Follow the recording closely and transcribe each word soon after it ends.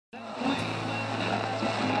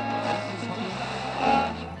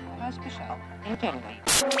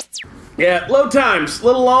Yeah, load times, a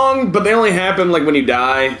little long, but they only happen like when you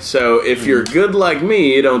die. So if you're good like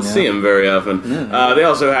me, you don't see them very often. They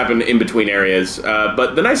also happen in between areas.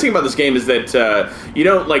 But the nice thing about this game is that you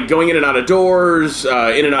don't like going in and out of doors,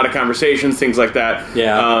 in and out of conversations, things like that.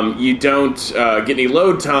 Yeah. You don't get any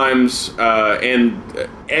load times, and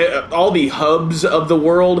all the hubs of the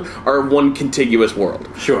world are one contiguous world.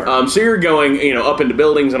 Sure. So you're going, up into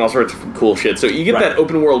buildings and all sorts of cool shit. So you get that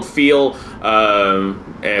open world feel.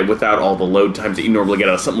 Without all the load times that you normally get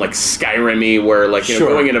out of something like Skyrim-y, where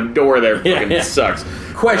going in a door there fucking sucks.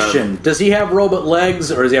 Question: does he have robot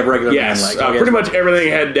legs, or does he have regular man legs? Yes, pretty much everything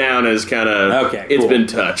head down is kind of it's been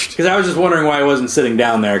touched. Because I was just wondering why I wasn't sitting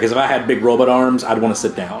down there. Because if I had big robot arms, I'd want to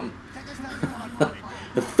sit down.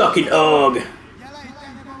 The fucking ugh. I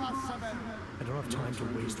don't have time to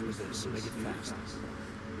waste with this, so make it fast.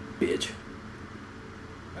 Bitch.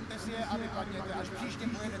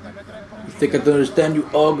 You think I don't understand, you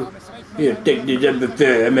og? Here, take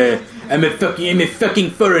the I'm a fucking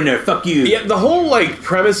foreigner. Fuck you. Yeah, the whole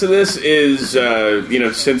premise of this is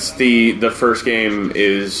since the first game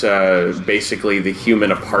is basically the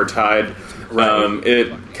human apartheid. Right.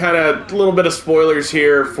 It kind of a little bit of spoilers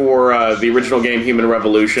here for the original game, Human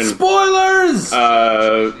Revolution. Spoilers.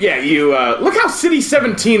 You look how City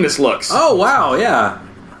 17 this looks. Oh wow, yeah.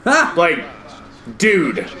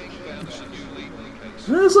 Dude.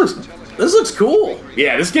 This looks cool.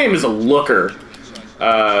 Yeah, this game is a looker.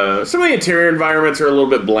 Some of the interior environments are a little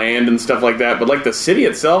bit bland and stuff like that, but the city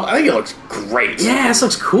itself, I think it looks great. Yeah, this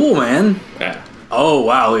looks cool, man. Yeah. Oh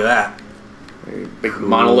wow, look at that. Big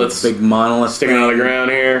monoliths. Big monoliths sticking out of the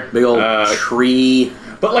ground here. Big old tree.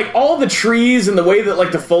 But all the trees and the way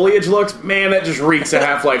that the foliage looks, man, that just reeks of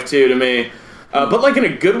Half-Life 2 to me. But in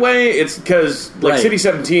a good way, it's because City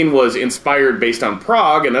 17 was inspired based on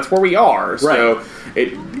Prague, and that's where we are. So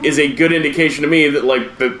it is a good indication to me that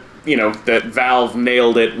that Valve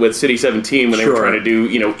nailed it with City 17 when they were trying to do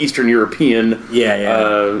Eastern European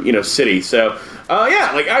city. So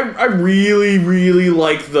I really really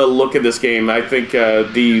like the look of this game. I think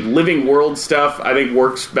the living world stuff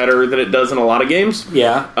works better than it does in a lot of games.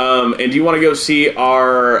 Yeah. And do you want to go see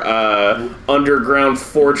our underground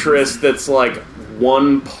fortress that's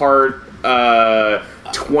one part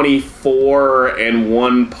 24 and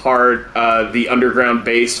one part the underground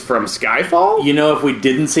base from Skyfall? If we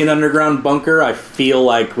didn't see an underground bunker, I feel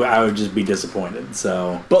like I would just be disappointed.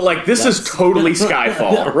 So, but this is totally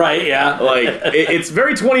Skyfall. Right, yeah. It's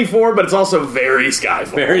very 24, but it's also very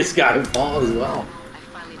Skyfall. Very Skyfall as well.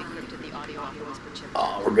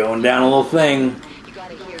 Oh, we're going down a little thing.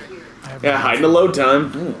 Yeah, hiding the load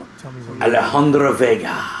time. Alejandra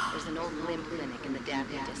Vega.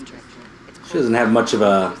 She doesn't have much of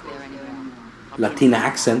a Latina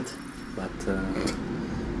accent, but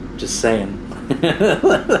just saying.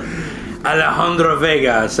 Alejandra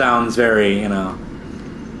Vega sounds very, I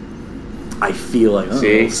feel like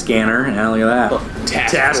scanner. Yeah, look at that.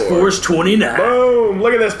 Task Force 29. Boom!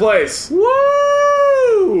 Look at this place.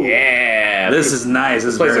 Woo! Yeah. This is nice.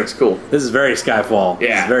 This place looks cool. This is very Skyfall.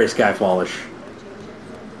 Yeah. This is very Skyfallish.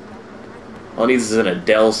 All it needs is an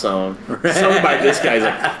Adele song. Sung by this guy. He's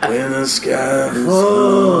like, when the sky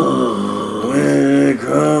falls, when it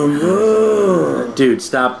comes. Dude,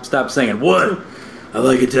 stop singing. What? I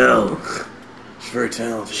like Adele. She's very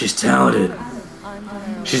talented. She's talented.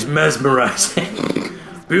 She's mesmerizing.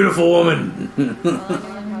 Beautiful woman.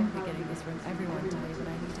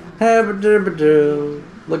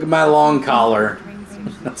 Look at my long collar.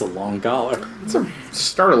 That's a long collar. It's a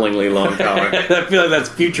startlingly long collar. I feel like that's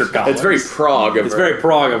future collar. It's very Prague of her. It's very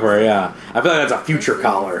Prague of her, yeah. I feel like that's a future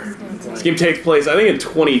collar. This game takes place, I think, in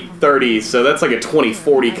 2030, so that's like a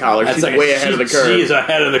 2040 collar. She's way ahead of the curve. She's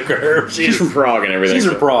ahead of the curve. She's from Prague and everything. She's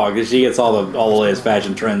from Prague. She gets all the latest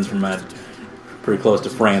fashion trends from pretty close to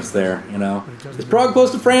France there, Is Prague close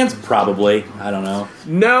to France? Probably. I don't know.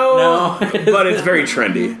 No. But it's very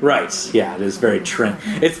trendy. Right. Yeah, it is very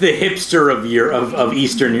trendy. It's the hipster of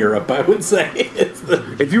Eastern Europe, I would say.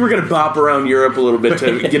 If you were going to bop around Europe a little bit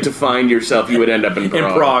to get to find yourself, you would end up in Prague.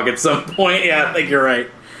 In Prague at some point, yeah, I think you're right.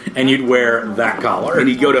 And you'd wear that collar. And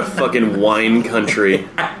you'd go to fucking wine country.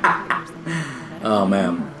 Oh,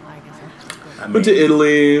 man. Went to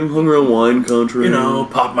Italy, hung around wine country.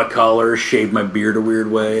 Popped my collar, shaved my beard a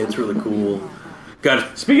weird way. It's really cool.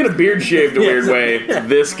 Speaking of beard shaved a weird way,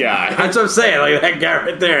 this guy. That's what I'm saying. Like that guy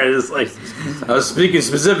right there. Just I was speaking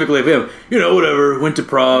specifically of him. Whatever. Went to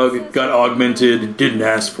Prague, got augmented, didn't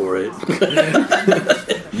ask for it.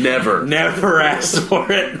 Never asked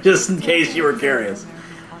for it. Just in case you were curious.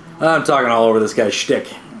 I'm talking all over this guy's shtick,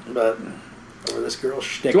 but over this girl's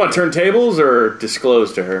shtick. Do you want turntables or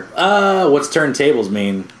disclose to her? What's turntables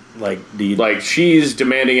mean? Like, do you... Like, she's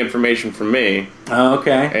demanding information from me. Oh,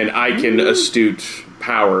 okay. And I can astute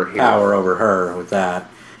power here. Power over her with that.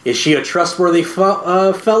 Is she a trustworthy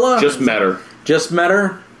fella? Just met her. Just met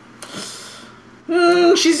her?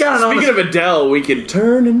 She's got an Speaking of Adele, we could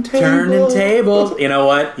turn and tables. Turn and tables. You know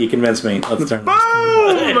what? You convinced me. Let's turn. Boom!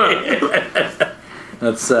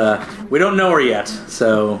 Let's. We don't know her yet,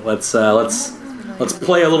 so let's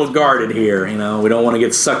play a little guarded here. You know, we don't want to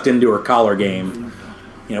get sucked into her collar game.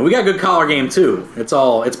 You know, we got good collar game too. It's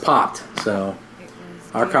popped. So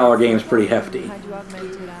our collar game's pretty hefty.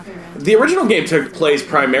 The original game took place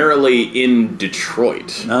primarily in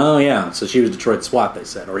Detroit. Oh yeah, so she was Detroit SWAT. They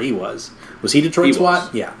said, or he was. Was he Detroit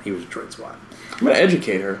SWAT? Yeah, he was Detroit SWAT. I'm gonna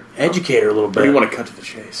educate her. Educate her a little bit. Or do you want to cut to the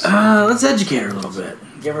chase? Let's educate her a little bit.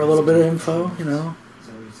 Give her a little bit of info. You know.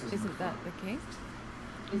 Isn't that the case?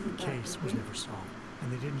 The case was never solved,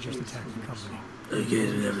 and they didn't just attack the company. The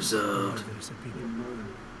case was never solved.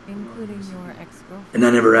 Including your ex-girlfriend. And I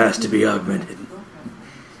never asked to be augmented.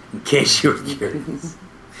 In case you were curious.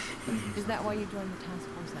 Is that why you joined the task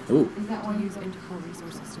force now? Ooh. Is that why you use Interpol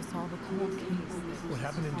resources to solve a cold case? What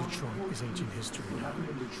happened in Detroit is ancient history. Megan,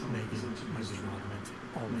 my being augmented,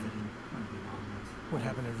 all of it. What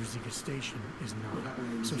happened at Rosika Station is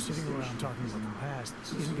not. So sitting around talking about the past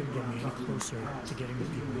isn't going to get me any closer to getting the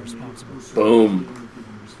people responsible. Boom.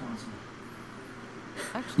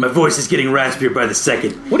 My voice is getting raspier by the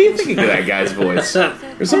second. What do you think of that guy's voice?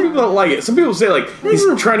 There's some people that like it. Some people say, like, he's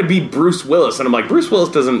trying to be Bruce Willis. And I'm like, Bruce Willis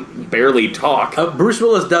doesn't barely talk. Bruce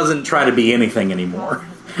Willis doesn't try to be anything anymore.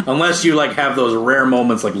 Unless you, like, have those rare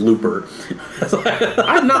moments like Looper.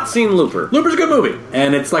 I've not seen Looper. Looper's a good movie.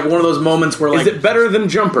 And it's like one of those moments where, like... Is it better than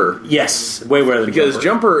Jumper? Yes. Way better than because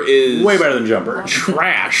Jumper. Jumper is... Way better than Jumper.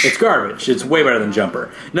 Trash. It's garbage. It's way better than Jumper.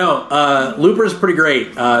 No, Looper's pretty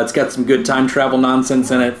great. It's got some good time travel nonsense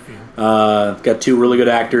in it. Got two really good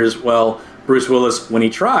actors. Well, Bruce Willis, when he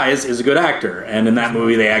tries, is a good actor. And in that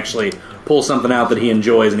movie, they actually pull something out that he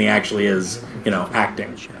enjoys, and he actually is, you know,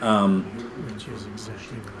 acting.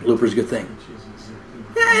 Looper's a good thing.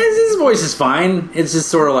 Yeah, his voice is fine. It's just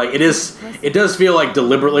sort of like, it does feel like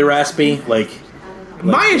deliberately raspy. Like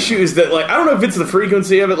my issue is that, like, I don't know if it's the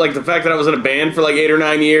frequency of it, like the fact that I was in a band for like 8 or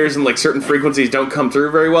 9 years and like certain frequencies don't come through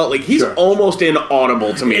very well. Like, he's almost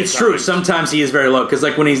inaudible to me. It's true. Sometimes he is very low, because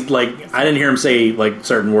like when he's like, I didn't hear him say like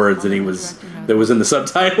certain words that was in the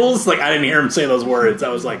subtitles. Like, I didn't hear him say those words. I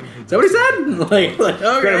was like, is that what he said? like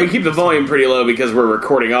okay. Granted, we keep the volume pretty low because we're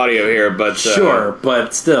recording audio here, but sure,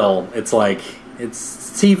 but still, it's like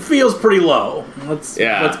he feels pretty low. Let's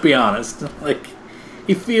be honest. Like,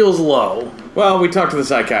 he feels low. Well, we talked to the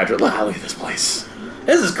psychiatrist. Look at this place.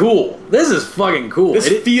 This is cool. This is fucking cool. This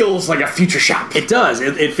feels like a future shop. It does.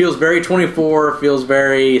 It feels very 24. Feels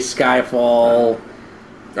very Skyfall.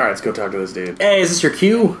 All right, let's go talk to this dude. Hey, is this your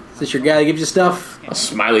cue? Is this your guy that gives you stuff?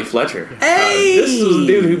 Smiley Fletcher. Hey! This is the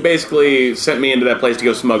dude who basically sent me into that place to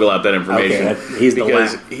go smuggle out that information. Okay, he's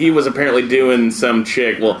because he was apparently doing some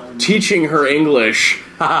chick, teaching her English,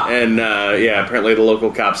 and apparently the local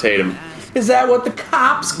cops hate him. Is that what the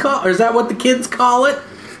cops call? Or is that what the kids call it?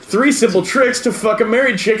 3 simple tricks to fuck a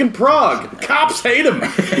married chick in Prague. Cops hate him.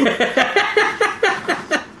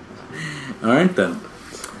 All right then.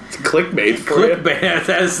 It's clickbait for you.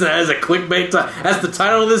 That is a clickbait. That's the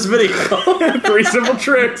title of this video. 3 simple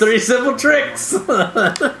tricks. 3 simple tricks.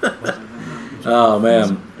 Oh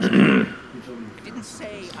man. I didn't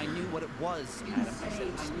say I knew what it was, Adam. I said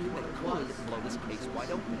I knew that it could blow this case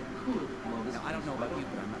wide open. Now, I don't know about you,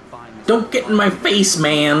 but I'm not buying this. Don't get in my face,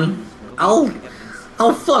 man.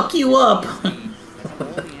 I'll fuck you up.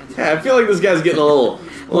 Yeah, I feel like this guy's getting a little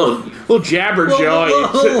jabber jaw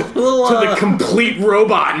to the complete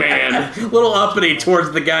robot man. A little uppity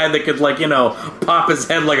towards the guy that could, like, you know, pop his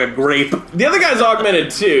head like a grape. The other guy's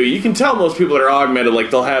augmented too. You can tell most people that are augmented,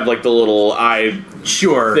 like, they'll have like the little eye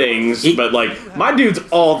things, but like my dude's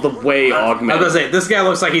all the way augmented. I was gonna say, this guy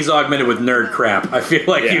looks like he's augmented with nerd crap. I feel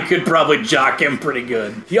like you could probably jock him pretty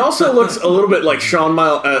good. He also looks a little bit like Shawn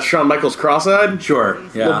Michaels cross-eyed. Sure,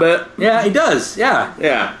 yeah. A little bit. Yeah, he does. Yeah.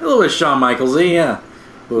 A little bit of Shawn Michaels-y, yeah.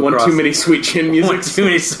 One too many sweet chin music. One too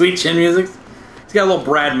many sweet chin music. He's got a little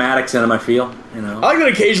Brad Maddox in him, I feel. You know. I like that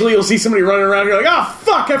occasionally you'll see somebody running around and you're like, oh,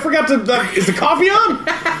 fuck, I forgot to... is the coffee on?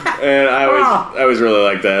 And I always really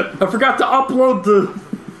like that. I forgot to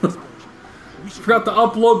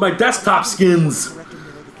upload my desktop skins.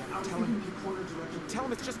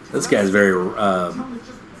 This guy's very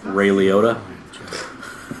Ray Liotta.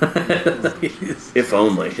 If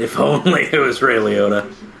only. If only it was Ray Liotta.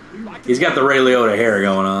 He's got the Ray Liotta hair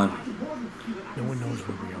going on. No one knows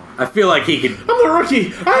where we I feel like he could... I'm the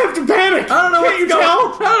rookie. I have to panic. I don't know Can't you tell?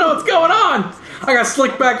 I don't know what's going on. I got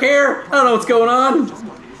slick back hair. I don't know what's going on.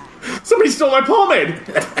 Somebody stole my pomade.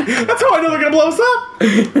 That's how I know they're gonna blow us up.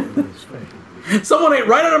 Someone ate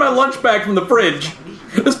right out of my lunch bag from the fridge.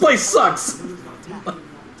 This place sucks. To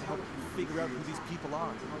help figure out who these people are.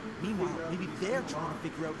 Meanwhile, maybe they're trying to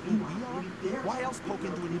figure out who we are. Why else poke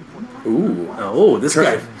into an import? Ooh. Oh, this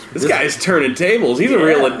guy. This guy's turning tables. He's a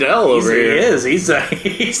real Adele over here. He is. He's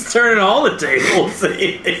turning all the tables.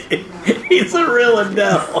 He's a real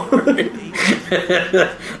Adele.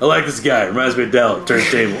 I like this guy. Reminds me of Adele. Turns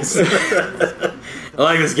tables. I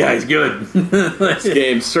like this guy. He's good. This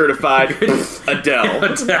game's certified Adele.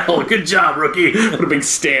 Adele. Good job, rookie. Put a big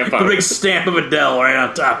stamp on Put a it. big stamp of Adele right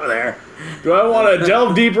on top of there. Do I want to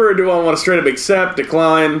delve deeper, or do I want to straight up accept,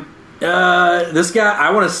 decline? This guy,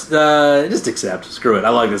 I want to just accept. Screw it. I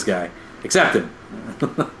like this guy. Accept him.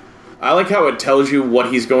 I like how it tells you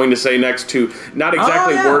what he's going to say next to, not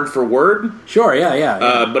exactly word for word. Sure,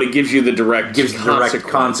 yeah. But it gives you the direct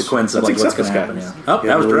consequence of like what's going to happen. Yeah. Oh,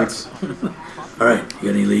 that was direct. All right, you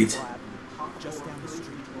got any leads? Just down the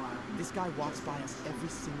street. This guy walks by us every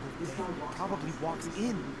single day. Probably walks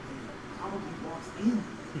in.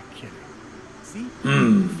 You're kidding. See?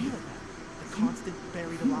 Feel that. The constant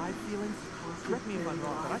buried alive feeling. Correct me if I'm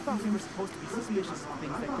wrong, but I thought we were supposed to be suspicious of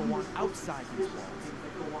things that go on outside these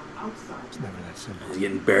walls. It's never that simple. He's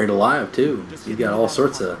getting buried alive too. He's got all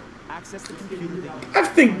sorts of. Access the computer. I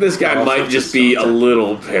think this guy might just be a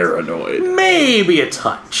little paranoid. Maybe a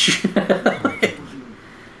touch.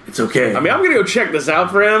 It's okay. I mean, I'm going to go check this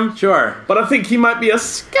out for him. Sure. But I think he might be a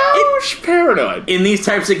skosh paranoid. In these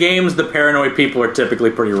types of games, the paranoid people are typically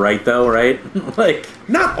pretty right, though, right? Like,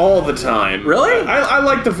 not all the time. Really? I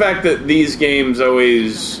like the fact that these games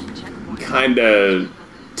always kind of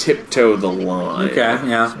tiptoe the line. okay,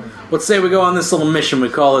 yeah. Let's say we go on this little mission. We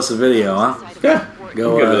call this a video, huh? Yeah.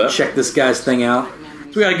 Go check this guy's thing out.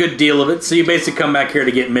 So we got a good deal of it. So you basically come back here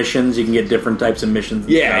to get missions. You can get different types of missions.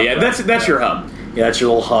 And Yeah, stuff, yeah. right? That's your hub. Yeah, that's your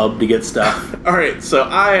little hub to get stuff. All right, so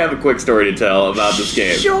I have a quick story to tell about this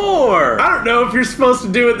game. Sure. I don't know if you're supposed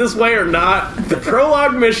to do it this way or not. The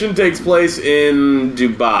prologue mission takes place in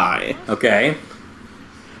Dubai. Okay.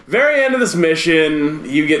 Very end of this mission,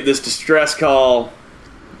 you get this distress call.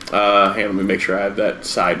 Hey, let me make sure I have that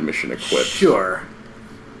side mission equipped. Sure.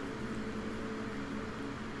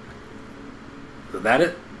 Was that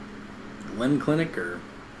it? Glen Clinic or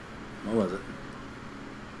what was it?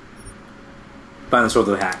 Find the Sword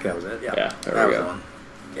with the Hack. That was it. Yeah. Yeah, there that we was go. the one.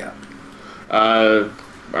 Yeah.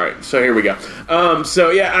 All right, so here we go. So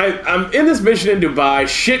yeah, I'm in this mission in Dubai.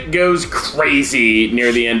 Shit goes crazy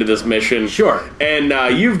near the end of this mission. Sure. And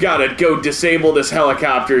you've got to go disable this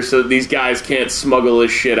helicopter so that these guys can't smuggle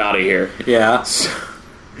this shit out of here. Yeah.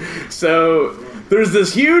 So there's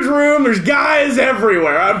this huge room. There's guys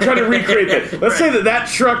everywhere. I'm trying to recreate that. Let's say that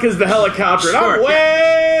truck is the helicopter, and I'm Sure.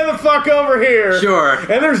 way the fuck over here. Sure.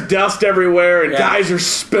 And there's dust everywhere, and Yeah. guys are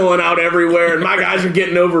spilling out everywhere, and my guys are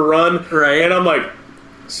getting overrun. Right. And I'm like,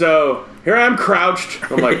 so here I am crouched.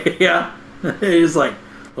 I'm like, Yeah. He's like,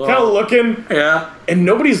 well, kind of looking, yeah. and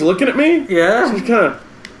nobody's looking at me. Yeah. Just kind of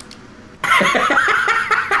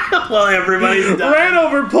Well, everybody's done. ran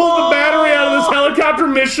over, pulled the battery out of this helicopter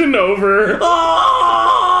mission over.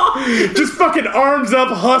 Oh! Just fucking arms up,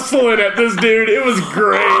 hustling at this dude. It was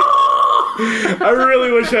great. I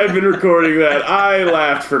really wish I had been recording that. I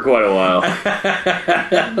laughed for quite a while.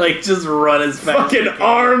 Like, just run as fast. Fucking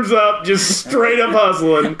arms up, just straight up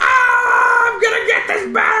hustling. Ah, I'm gonna get this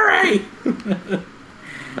battery!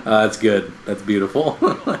 That's good. That's beautiful.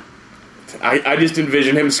 I just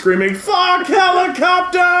envision him screaming, "Fuck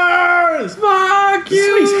helicopters! Fuck This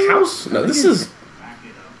is somebody's house? No, this is...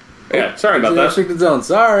 Yeah, sorry about that. Restricted zone.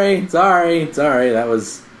 Sorry. That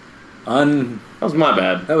was That was my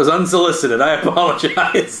bad. unsolicited. I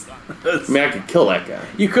apologize. I mean, I could kill that guy.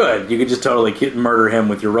 You could just totally murder him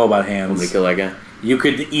with your robot Let me hands. kill that guy. You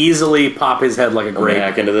could easily pop his head like a Let me grape.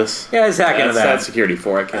 hack into this. Yeah, it's hack into that. That's security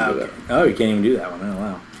 4. I can't do that. Oh, you can't even do that one. Oh,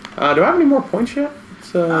 wow. Do I have any more points yet?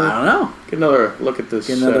 I don't know. Get another look at this.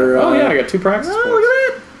 Get another, oh yeah, I got 2 practice Oh, points. look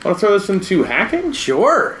at that. Want to throw this into hacking?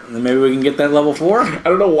 Sure. Then maybe we can get that level 4. I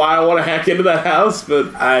don't know why I want to hack into that house, but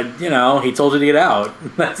He told you to get out.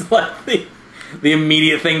 That's like the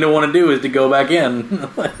immediate thing to want to do is to go back in.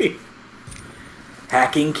 Like,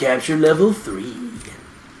 hacking capture level 3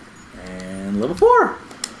 and level 4.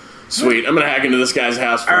 sweet. I'm gonna hack into this guy's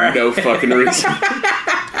house for right. no fucking reason.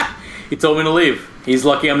 He told me to leave. He's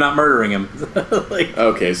lucky I'm not murdering him. Like,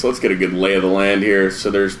 Okay, so let's get a good lay of the land here.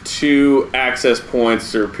 So there's 2 access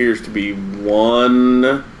points. There appears to be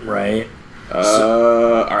 1. right.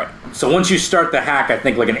 All right. So once you start the hack, I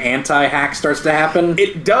think like an anti-hack starts to happen.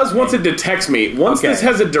 It does once it detects me. Once this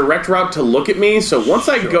has a direct route to look at me, so once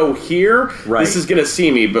I go here, this is going to see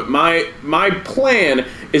me. But my plan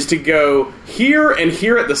is to go here and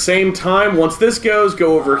here at the same time. Once this goes,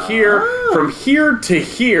 go over here, from here to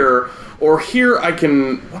here, or here I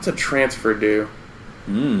can... What's a transfer do?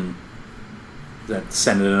 Does that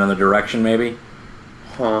send it in another direction, maybe?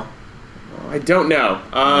 Huh. I don't know.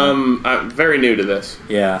 I'm very new to this.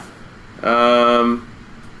 Yeah. Alright,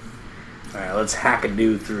 let's hack a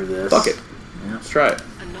dude through this. Fuck it. Yeah. Let's try it.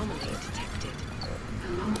 Anomaly detected.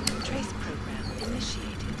 Anomaly trace program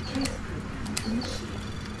initiated.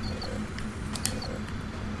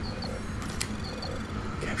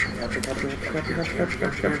 Trace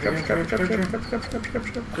program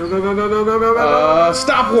Capture. Go.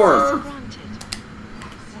 Stop worm.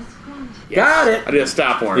 Got it. I did a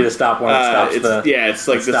stop worm. You did a stop worm. It's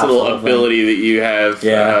like this little ability that you have.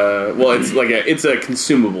 Yeah. Well, it's like it's a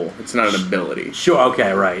consumable. It's not an ability. Sure.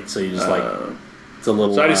 Okay. Right. So you just it's a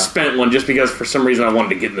little. So I just spent one just because for some reason I wanted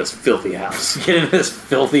to get in this filthy house. Get in this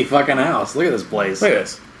filthy fucking house. Look at this place. Look at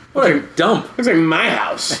this. What a dump. Looks like my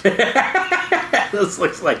house. This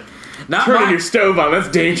looks like. Not turning your stove on. That's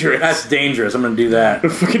dangerous. That's dangerous. I'm gonna do that.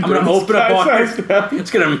 I'm gonna open up all your.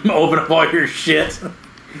 It's gonna open up all your shit.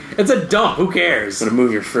 It's a dump. Who cares? I'm gonna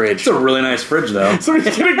move your fridge. It's a really nice fridge, though.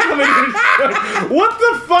 Somebody's gonna come in here. What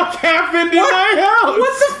the fuck happened in my house?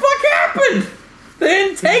 What the fuck happened? They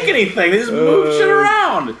didn't take anything. They just moved shit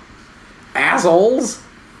around. Assholes.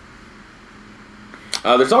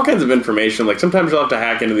 There's all kinds of information. Like sometimes you'll have to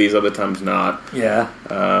hack into these, other times not. Yeah.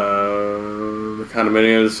 The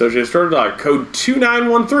condominium is associated store dog code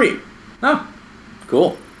 2913. Oh,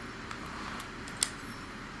 cool.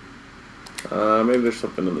 Maybe there's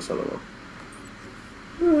something in this other one.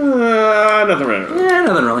 Nothing really. Yeah,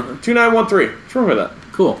 nothing really. 2913. What's wrong with that?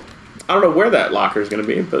 Cool. I don't know where that locker is going to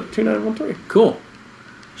be, but 2913. Cool.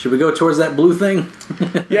 Should we go towards that blue thing?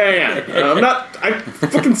 Yeah. I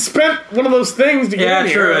fucking spent one of those things to get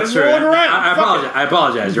in here. That's true. I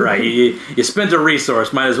apologize. You're right. You spent a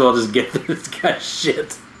resource. Might as well just get this guy's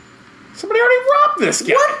shit. Somebody already robbed this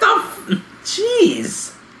guy. What the?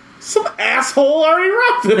 Jeez. Some asshole already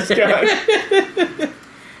robbed this guy.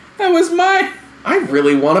 That was my. I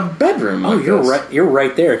really want a bedroom. Oh, you're right. You're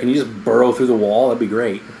right there. Can you just burrow through the wall? That'd be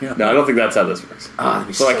great. Yeah. No, I don't think that's how this works.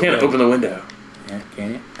 So I can't open the window. Yeah,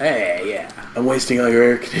 can you? Hey, yeah. I'm wasting all your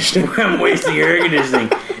air conditioning. I'm wasting your air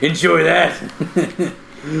conditioning. Enjoy that,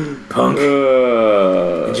 punk.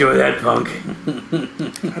 Enjoy that, punk.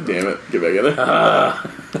 God damn it! Get back in there.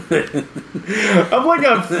 I'm like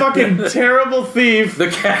a fucking terrible thief. The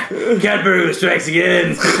cat burglar strikes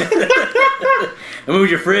again. I moved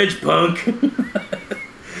your fridge, punk.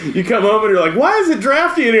 You come home and you're like, "Why is it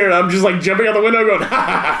drafty in here?" And I'm just like jumping out the window, going, "Ha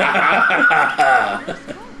ha ha!"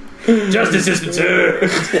 Justice is served.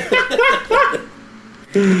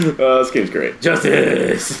 This game's great.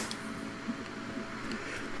 Justice.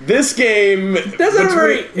 This game,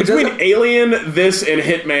 between Alien, this, and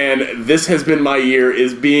Hitman, this has been my year,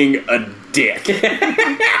 is being a dick. I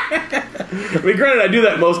mean, granted, I do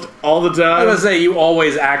that most all the time. I was gonna say, you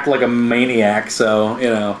always act like a maniac, so, you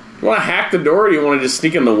know. You want to hack the door, or do you want to just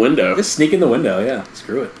sneak in the window? Just sneak in the window, yeah.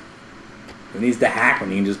 Screw it. Who needs to hack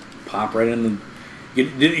when you can just pop right in the...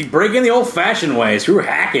 You break in the old-fashioned way. Screw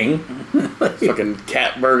hacking. Fucking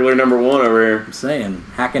cat burglar number one over here. I'm saying,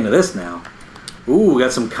 hack into this now. Ooh, we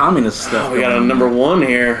got some communist stuff. We got a number one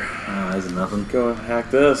here. Oh, that's nothing. Go and hack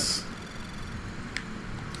this.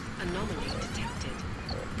 Anomaly detected.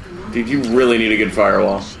 Dude, you really need a good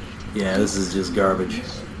firewall. Yeah, this is just garbage.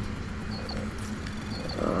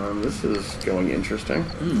 This is going interesting.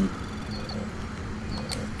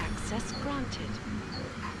 Access granted.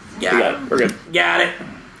 Got it. We're good. Got it.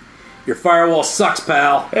 Your firewall sucks,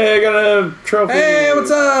 pal. Hey, I got a trophy. Hey,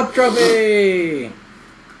 what's up, trophy?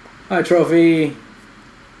 Hi, trophy.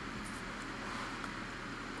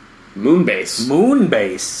 Moonbase.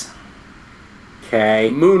 Moonbase.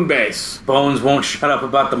 Okay. Moonbase. Bones won't shut up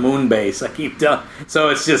about the moonbase. I keep telling. So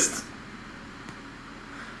it's just.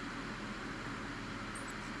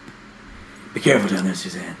 Be careful down there,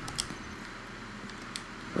 Suzanne.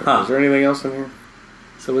 Is there anything else in here?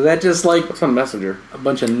 So was that just like What's on Messenger? a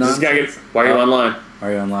bunch of nonsense? Why are you online? Why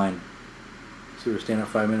are you online? So we were standing up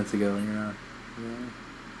 5 minutes ago and you're not.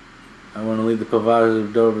 I want to leave the provider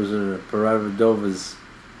of Dovers or provider of Dovers.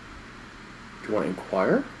 Do you want to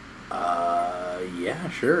inquire? Yeah,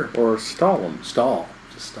 sure. Or stall them? Stall.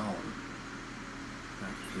 Just stall him.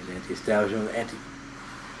 Use anti-establishment with anti...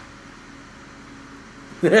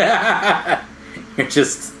 You're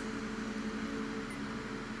just...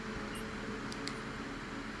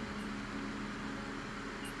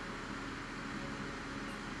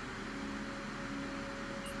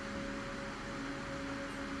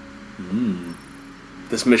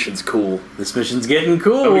 This mission's cool. This mission's getting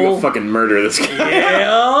cool. I'm gonna go fucking murder this guy.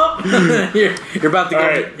 Yeah. you're about to go.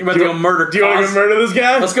 Right. You're about to go murder. Do you want to go murder this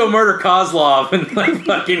guy? Let's go murder Kozlov and like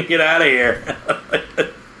fucking get out of here.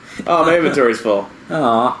 Oh, my inventory's full.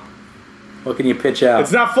 Aw. What can you pitch out?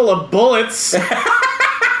 It's not full of bullets.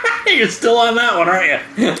 You're still on that one, aren't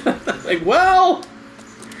you? Like, well,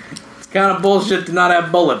 it's kind of bullshit to not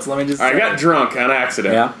have bullets. Let me just. I got drunk on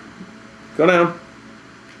accident. Yeah. Go down.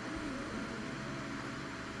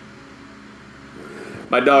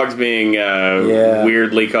 My dog's being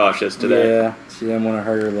weirdly cautious today. Yeah, she didn't want to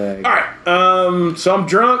hurt her leg. All right. So I'm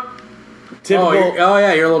drunk. Typical.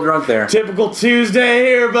 Yeah, you're a little drunk there. Typical Tuesday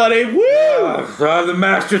here, buddy. Woo! I'm the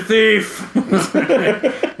master thief.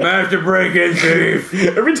 Master break-in thief.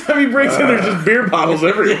 Every time he breaks in, there's just beer bottles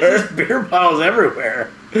everywhere. Just beer bottles everywhere.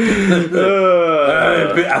 I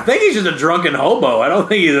think he's just a drunken hobo. I don't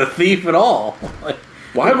think he's a thief at all. Like,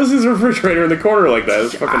 why was his refrigerator in the corner like that?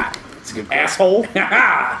 This fucking it's a good asshole.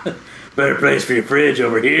 Better place for your fridge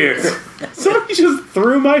over here. Somebody just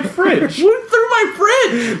threw my fridge. Who threw my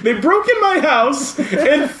fridge? They broke in my house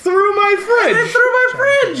and threw my fridge. They threw my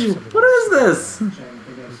fridge. What is this?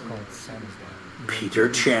 Peter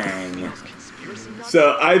Chang.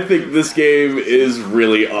 So I think this game is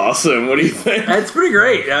really awesome. What do you think? It's pretty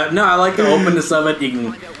great. No, I like the openness of it.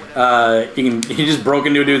 You just broke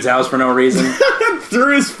into a dude's house for no reason.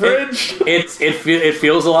 Through his fridge. It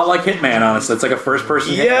feels a lot like Hitman, honestly. It's like a first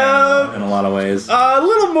person Hitman in a lot of ways. A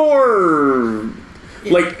little more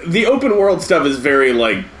like the open world stuff is very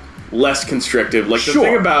like less constrictive. Like the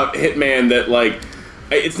thing about Hitman that like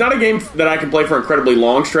it's not a game that I can play for incredibly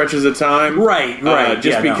long stretches of time. Right.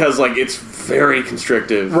 Just because like it's very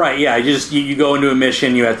constrictive. Right, yeah. You go into a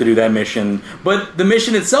mission, you have to do that mission. But the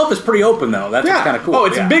mission itself is pretty open though. That's kind of cool. Oh,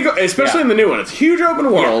 it's big, especially in the new one. It's a huge open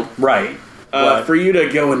world. Yeah, right. For you to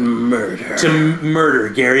go and murder. To murder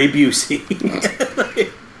Gary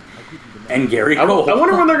Busey. And Gary Cole. I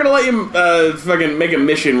wonder when they're going to let you fucking make a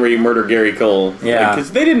mission where you murder Gary Cole. Yeah.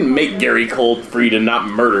 Because they didn't make Gary Cole for you to not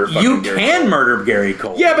murder fucking Gary Cole. Murder Gary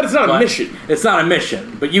Cole. Yeah, but it's not a mission. It's not a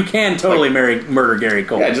mission. But you can totally murder Gary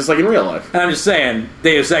Cole. Yeah, just like in real life. And I'm just saying,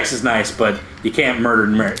 Deus Ex is nice, but you can't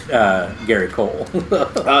murder Gary Cole.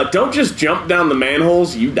 Don't just jump down the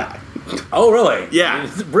manholes, you die. Oh, really? Yeah.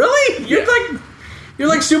 Really? You're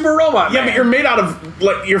like Super Robot Man. Yeah, but you're made out of,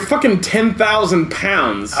 like, you're fucking 10,000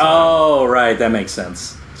 pounds. Oh, right, that makes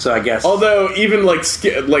sense. So I guess... Although, even, like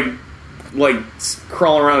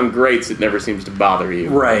crawling around in grates, it never seems to bother you.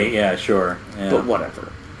 Right, yeah, sure. Yeah. But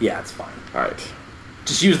whatever. Yeah, it's fine. Alright.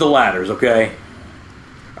 Just use the ladders, okay?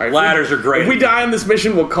 All right, Ladders are great. If we die on this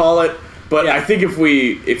mission, we'll call it. But I think if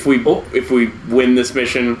we win this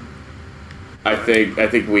mission, I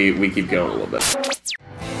think we keep going a little bit.